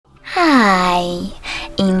Hi!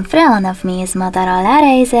 In front of me is Motorola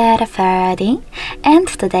Razr 30, and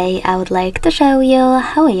today I would like to show you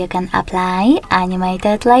how you can apply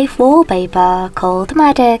animated live wallpaper called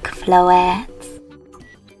Magic Fluids.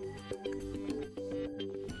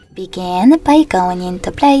 Begin by going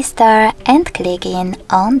into Play Store and clicking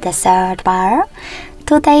on the search bar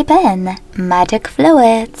to type in Magic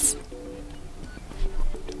Fluids.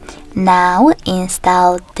 Now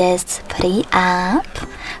install this free app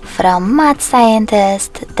from Mad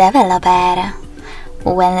Scientist Developer.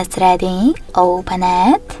 When it's ready, open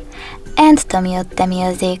it, and to mute the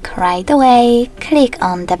music right away, click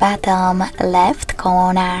on the bottom left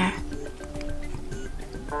corner.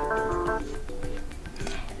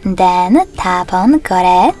 Then tap on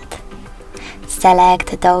Got It.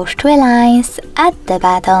 Select those three lines at the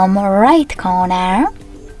bottom right corner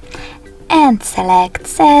and select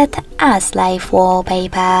Set as Live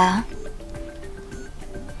Wallpaper.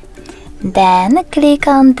 Then click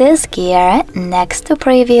on this gear next to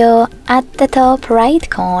Preview at the top right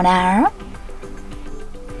corner.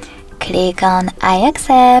 Click on I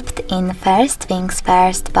accept in First Things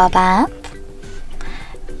First pop-up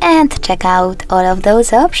and check out all of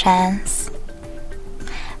those options.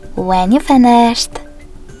 When you finished,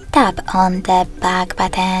 tap on the back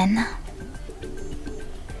button.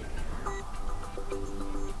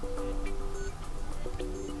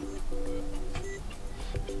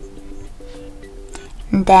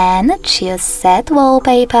 Then choose Set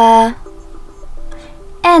Wallpaper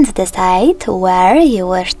and decide where you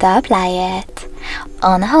wish to apply it,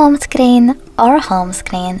 on home screen or home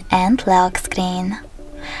screen and lock screen.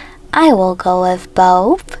 I will go with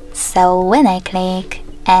both, so when I click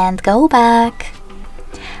and go back,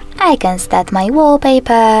 I can see that my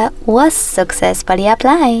wallpaper was successfully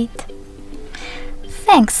applied.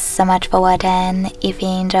 Thanks so much for watching. If you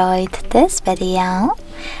enjoyed this video,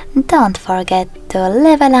 don't forget to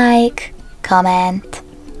leave a like, comment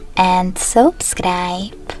and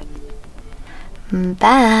subscribe.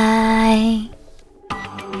 Bye!